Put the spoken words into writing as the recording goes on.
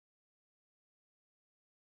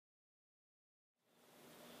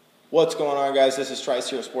What's going on, guys? This is Trice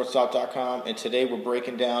here at SportStop.com, and today we're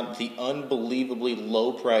breaking down the unbelievably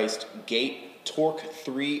low-priced Gait Torque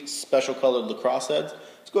 3 Special Colored Lacrosse Heads.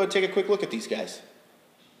 Let's go ahead and take a quick look at these guys.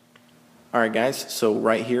 Alright guys, so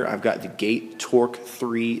right here I've got the Gait Torque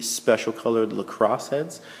 3 Special Colored Lacrosse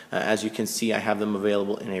Heads. As you can see, I have them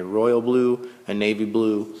available in a royal blue, a navy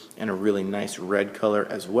blue, and a really nice red color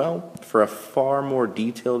as well. For a far more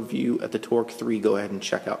detailed view at the Torque 3, go ahead and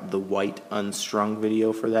check out the white unstrung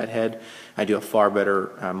video for that head. I do a far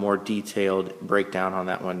better, more detailed breakdown on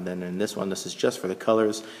that one than in this one. This is just for the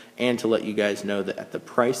colors, and to let you guys know that at the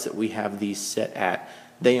price that we have these set at,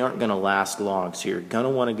 they aren't going to last long, so you're going to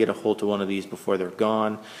want to get a hold of one of these before they're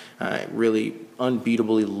gone. Really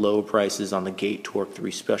unbeatably low prices on the Gait Torque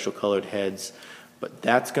 3 Special Colored Heads. But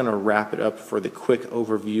that's going to wrap it up for the quick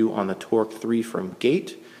overview on the Torque 3 from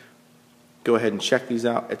Gait. Go ahead and check these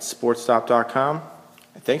out at SportStop.com.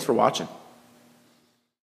 Thanks for watching.